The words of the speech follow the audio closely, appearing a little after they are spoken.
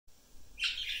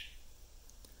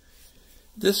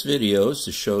This video is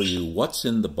to show you what's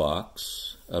in the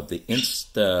box of the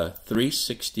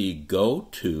Insta360 GO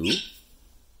 2,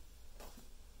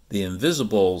 the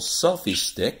Invisible Selfie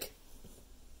Stick,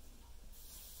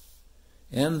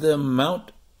 and the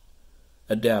mount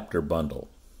adapter bundle.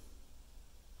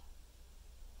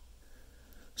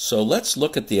 So let's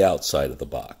look at the outside of the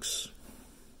box.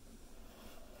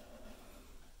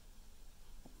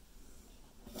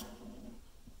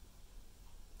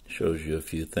 Shows you a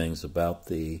few things about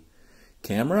the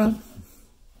camera,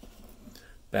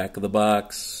 back of the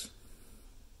box,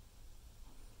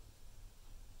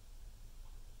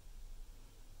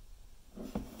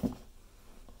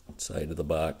 side of the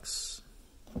box.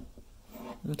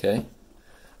 Okay,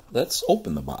 let's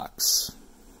open the box.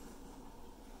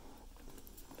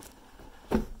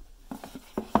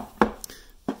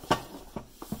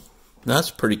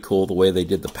 That's pretty cool the way they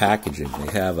did the packaging.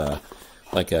 They have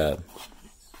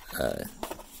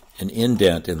an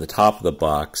indent in the top of the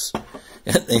box,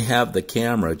 and they have the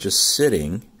camera just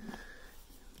sitting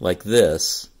like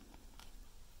this.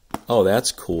 Oh,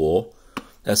 that's cool.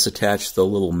 That's attached to the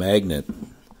little magnet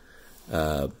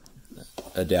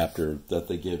adapter that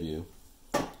they give you.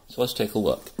 So let's take a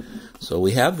look. So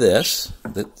we have this.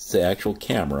 That's the actual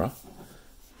camera.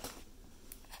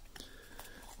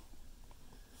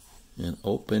 And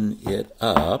open it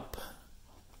up.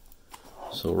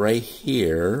 So right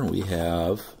here we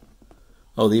have,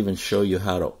 oh, they even show you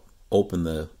how to open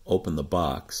the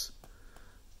box.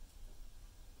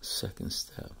 Second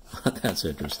step. That's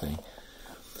interesting.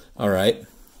 All right.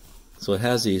 So it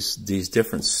has these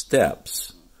different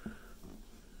steps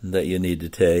that you need to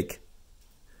take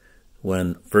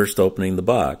when first opening the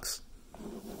box.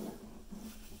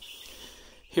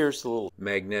 Here's the little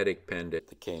magnetic pendant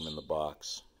that came in the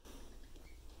box.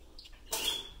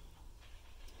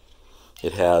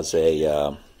 It has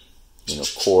a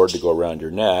cord to go around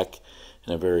your neck,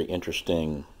 and a very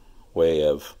interesting way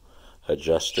of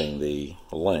adjusting the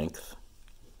length.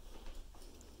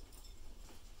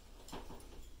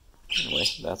 Anyway,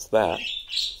 that's that.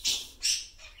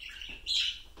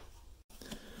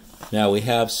 Now we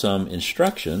have some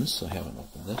instructions. I haven't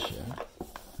opened this yet.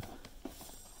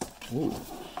 Ooh,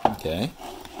 okay.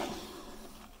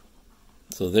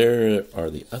 So there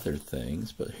are the other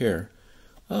things, but here,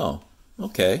 oh,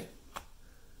 okay.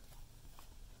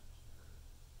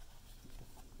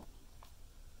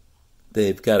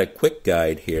 They've got a quick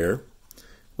guide here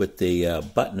with the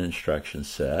button instruction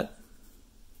set,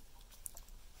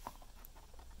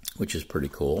 which is pretty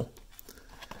cool.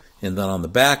 And then on the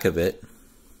back of it,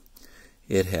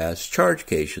 it has charge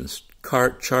case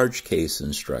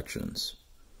instructions.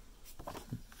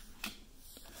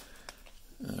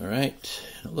 All right,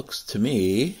 it looks to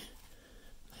me,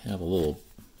 I have a little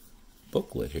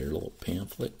booklet here, a little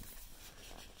pamphlet.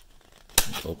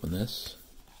 Let's open this.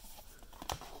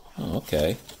 Oh,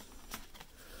 okay.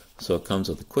 So it comes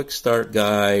with a quick start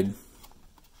guide,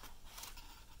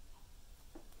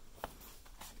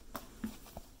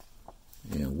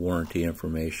 and warranty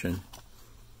information,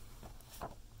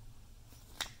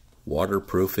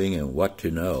 waterproofing, and what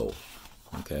to know.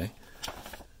 Okay,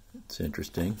 it's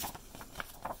interesting.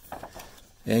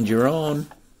 And your own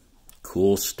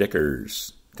cool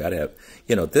stickers. Gotta have,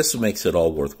 this makes it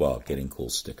all worthwhile, getting cool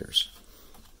stickers.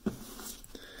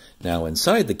 Now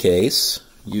inside the case,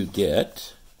 you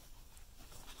get,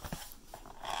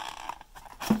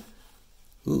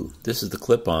 ooh, this is the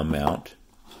clip-on mount.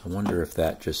 I wonder if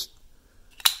that just,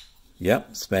 yep,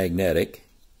 it's magnetic.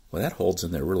 Well, that holds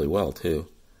in there really well too.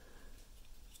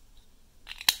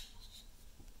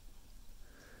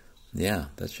 Yeah,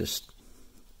 that's just,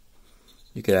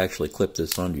 you could actually clip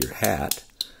this onto your hat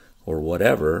or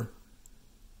whatever.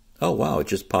 Oh wow, it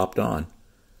just popped on.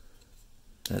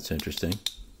 That's interesting.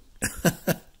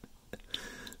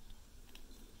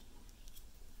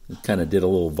 It kind of did a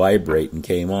little vibrate and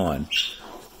came on.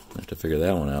 I'll have to figure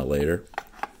that one out later.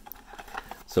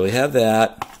 So we have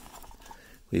that.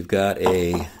 We've got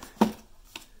a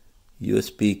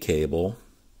USB cable.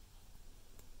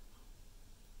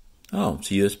 Oh, it's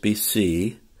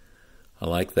USB-C. I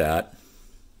like that.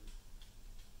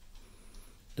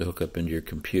 To hook up into your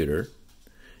computer.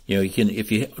 You can,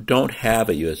 if you don't have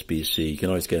a USB-C, you can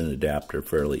always get an adapter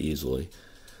fairly easily.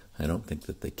 I don't think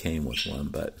that they came with one,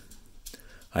 but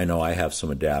I know I have some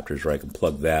adapters where I can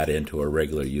plug that into a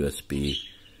regular USB,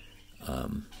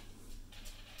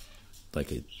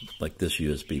 like this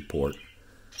USB port.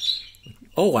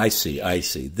 Oh, I see.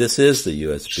 This is the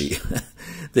USB,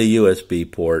 the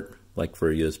USB port, like for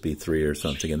a USB 3 or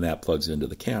something, and that plugs into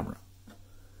the camera.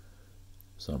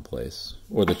 someplace,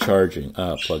 or the charging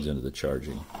plugs into the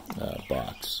charging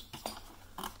box.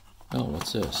 Oh,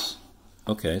 what's this?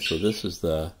 Okay, so this is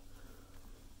the,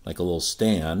 like a little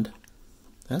stand.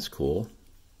 That's cool.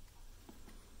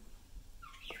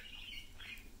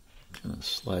 Kind of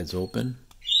slides open.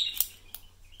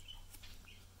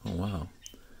 Oh, wow.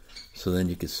 So then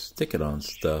you can stick it on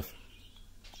stuff.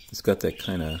 It's got that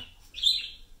kind of,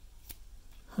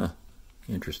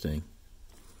 interesting.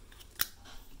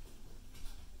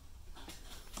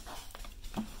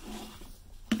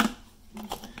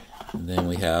 And then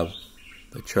we have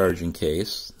the charging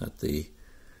case that the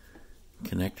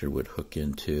connector would hook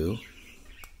into.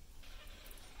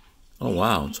 Oh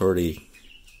wow, it's already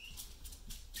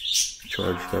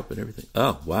charged up and everything.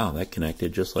 Oh wow, that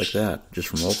connected just like that, just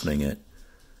from opening it.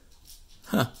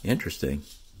 Huh, interesting.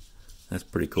 That's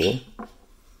pretty cool.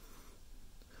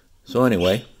 So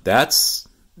anyway, that's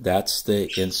the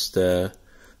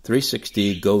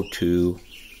Insta360 GO 2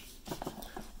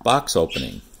 box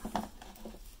opening.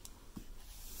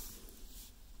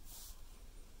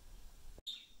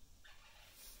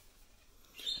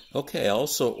 Okay, I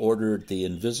also ordered the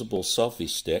Invisible Selfie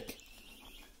Stick.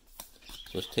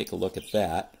 So let's take a look at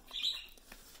that.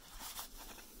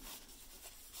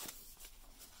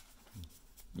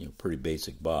 You know, pretty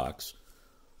basic box.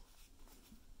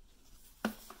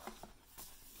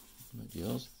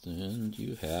 And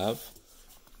you have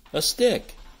a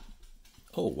stick.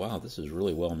 Oh wow, this is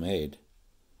really well made.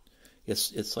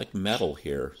 It's like metal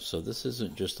here, so this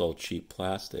isn't just all cheap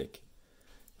plastic.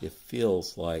 It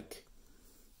feels like,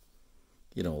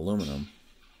 you know, aluminum.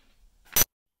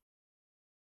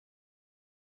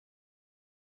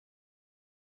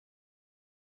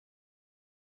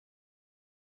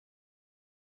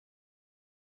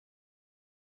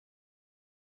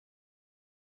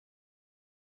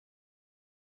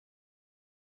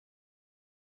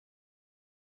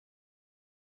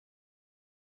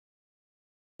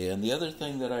 And the other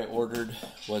thing that I ordered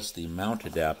was the mount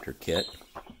adapter kit.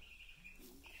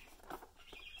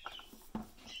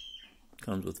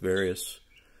 Comes with various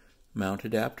mount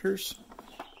adapters.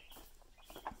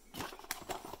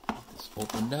 It's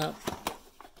opened up.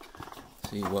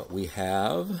 See what we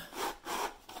have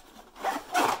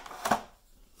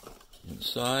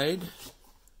inside.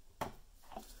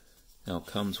 Now it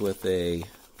comes with a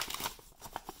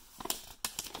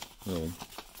little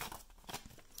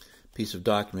piece of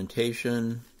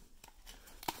documentation.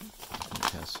 It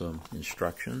has some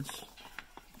instructions,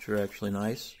 which are actually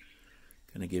nice.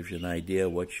 Kind of gives you an idea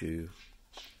what you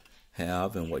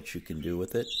have and what you can do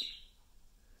with it.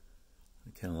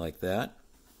 Kind of like that.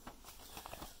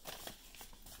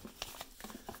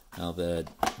 Now the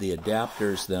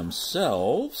adapters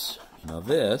themselves, you know,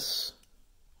 this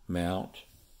mount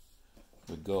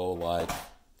would go like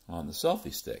on the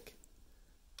selfie stick.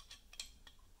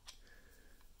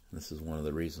 This is one of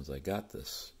the reasons I got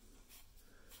this.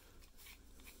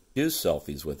 Use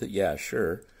selfies with it, yeah,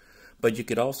 sure. But you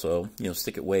could also, you know,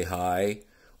 stick it way high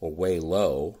or way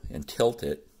low and tilt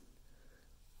it,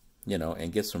 you know,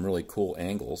 and get some really cool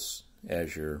angles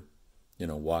as you're, you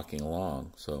know, walking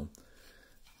along. So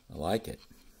I like it.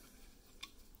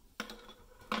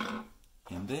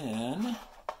 And then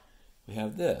we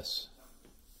have this.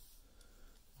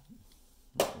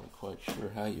 Not really quite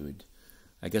sure how you would,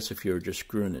 I guess if you were just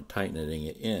screwing it, tightening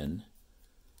it in,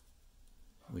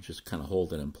 we just kind of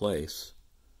hold it in place.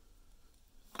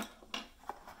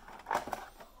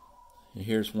 And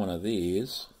here's one of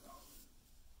these,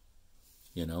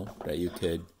 you know, that you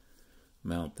could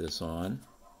mount this on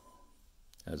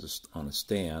as on a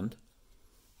stand.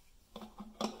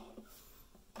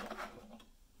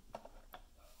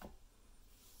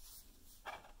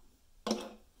 What do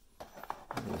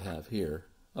we have here?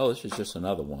 Oh, this is just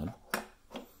another one.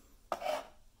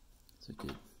 It's a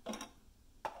good,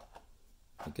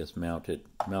 I guess,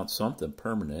 mount something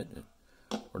permanent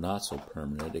or not so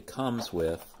permanent. It comes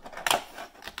with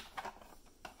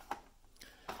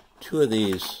two of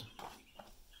these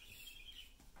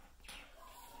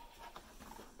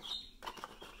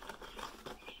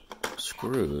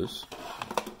screws.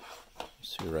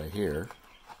 See right here.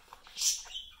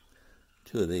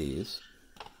 Two of these.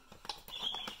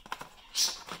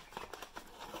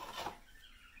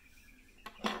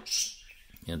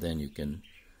 And then you can,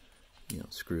 you know,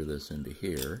 screw this into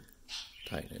here,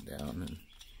 tighten it down, and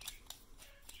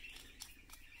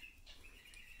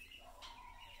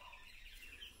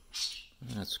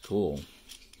that's cool.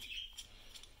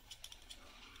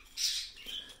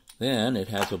 Then it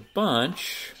has a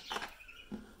bunch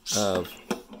of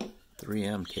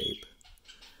 3M tape.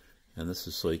 And this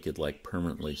is so you could like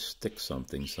permanently stick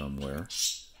something somewhere.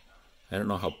 I don't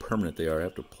know how permanent they are. I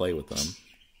have to play with them.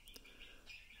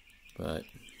 But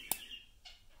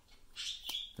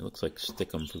It looks like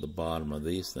stick them for the bottom of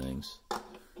these things,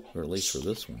 or at least for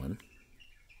this one.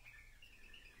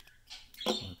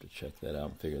 I'll have to check that out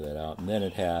and figure that out. And then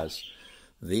it has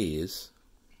these,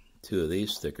 2 of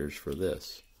these stickers for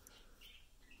this.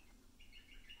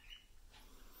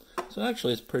 So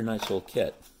actually it's a pretty nice little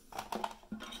kit.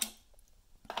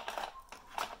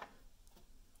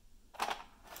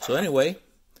 So anyway,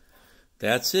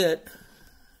 that's it.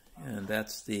 And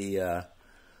that's the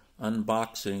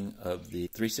unboxing of the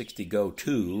 360 GO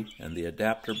 2 and the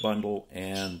adapter bundle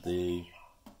and the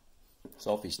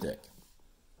selfie stick.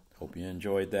 Hope you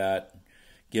enjoyed that.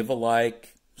 Give a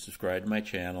like, subscribe to my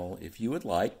channel if you would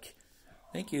like.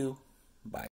 Thank you.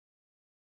 Bye.